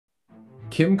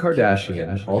Kim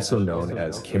Kardashian, also known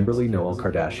as Kimberly Noel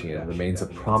Kardashian, remains a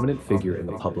prominent figure in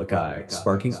the public eye,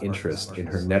 sparking interest in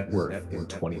her net worth in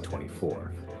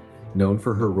 2024. Known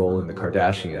for her role in the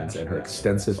Kardashians and her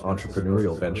extensive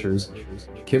entrepreneurial ventures,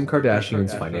 Kim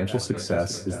Kardashian's financial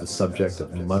success is the subject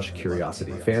of much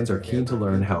curiosity. Fans are keen to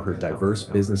learn how her diverse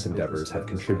business endeavors have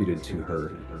contributed to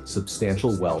her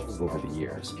substantial wealth over the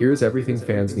years. Here's everything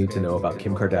fans need to know about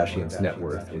Kim Kardashian's net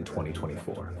worth in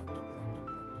 2024.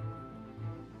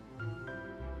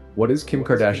 What is Kim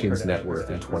Kardashian's net worth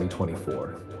in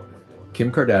 2024?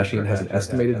 Kim Kardashian has an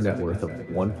estimated net worth of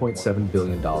 $1.7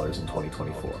 billion in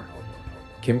 2024.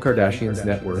 Kim Kardashian's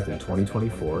net worth in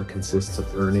 2024 consists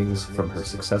of earnings from her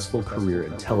successful career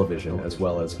in television as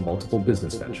well as multiple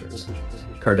business ventures.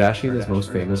 Kardashian is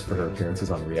most famous for her appearances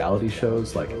on reality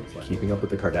shows like Keeping Up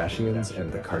with the Kardashians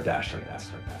and The Kardashians.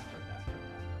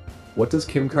 What does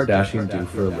Kim Kardashian do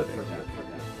for a living?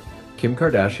 Kim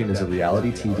Kardashian is a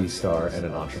reality TV star and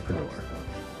an entrepreneur.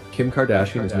 Kim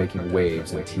Kardashian is making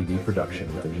waves in TV production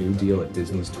with a new deal at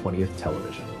Disney's 20th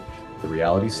television. The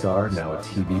reality star, now a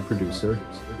TV producer,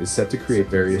 is set to create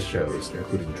various shows,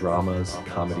 including dramas,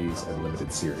 comedies, and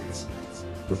limited series.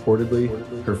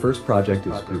 Reportedly, her first project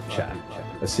is Group Chat,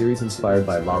 a series inspired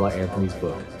by Lala Anthony's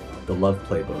book, The Love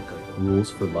Playbook: Rules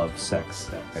for Love,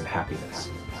 Sex, and Happiness.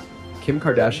 Kim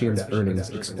Kardashian's earnings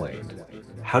explained.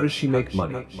 How does she make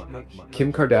money?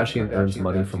 Kim Kardashian earns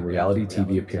money from reality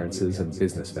TV appearances and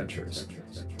business ventures.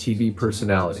 TV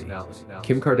personality.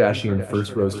 Kim Kardashian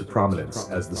first rose to prominence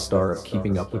as the star of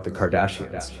Keeping Up with the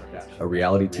Kardashians, a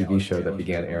reality TV show that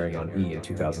began airing on E! in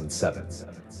 2007.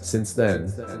 Since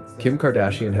then, Kim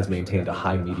Kardashian has maintained a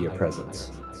high media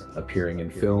presence, appearing in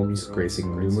films,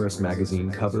 gracing numerous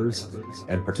magazine covers,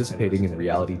 and participating in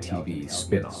reality TV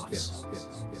spin-offs.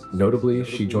 Notably,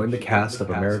 she joined the cast of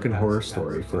American Horror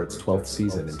Story for its 12th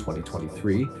season in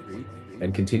 2023,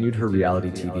 and continued her reality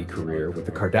TV career with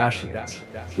The Kardashians,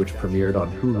 which premiered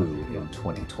on Hulu in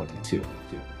 2022.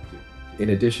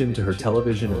 In addition to her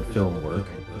television and film work,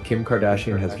 Kim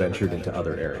Kardashian has ventured into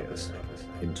other areas.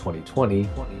 In 2020,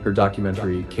 her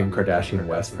documentary Kim Kardashian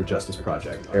West for Justice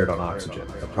Project aired on Oxygen,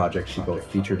 a project she both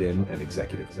featured in and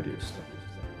executive produced.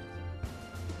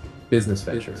 Business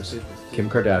ventures. Kim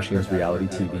Kardashian's reality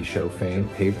TV show fame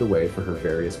paved the way for her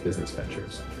various business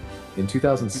ventures. In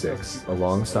 2006,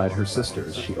 alongside her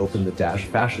sisters, she opened the Dash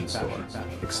fashion store,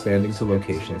 expanding to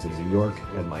locations in New York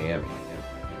and Miami.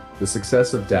 The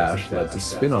success of Dash led to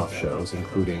spin-off shows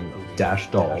including Dash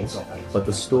Dolls, but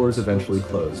the stores eventually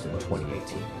closed in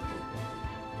 2018.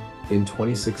 In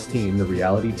 2016, the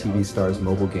reality TV star's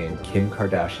mobile game Kim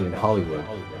Kardashian Hollywood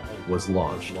was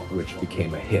launched, which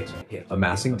became a hit,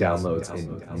 amassing downloads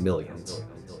in millions.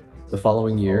 The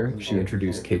following year, she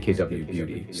introduced KKW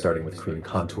Beauty, starting with cream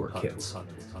contour kits.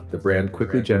 The brand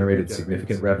quickly generated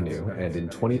significant revenue, and in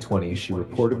 2020, she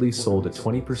reportedly sold a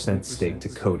 20% stake to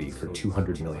Coty for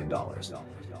 $200 million.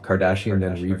 Kardashian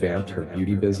then revamped her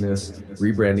beauty business,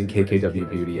 rebranding KKW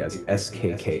Beauty as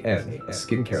SKKN, a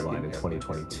skincare line in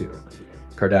 2022.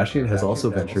 Kardashian has also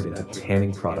ventured into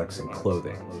tanning products and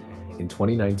clothing. In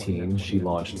 2019, she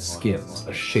launched Skims,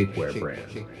 a shapewear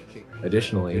brand.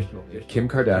 Additionally, Kim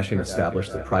Kardashian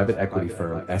established the private equity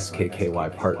firm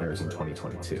SKKY Partners in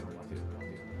 2022.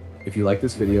 If you like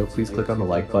this video, please click on the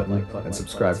like button and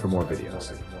subscribe for more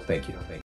videos. Thank you.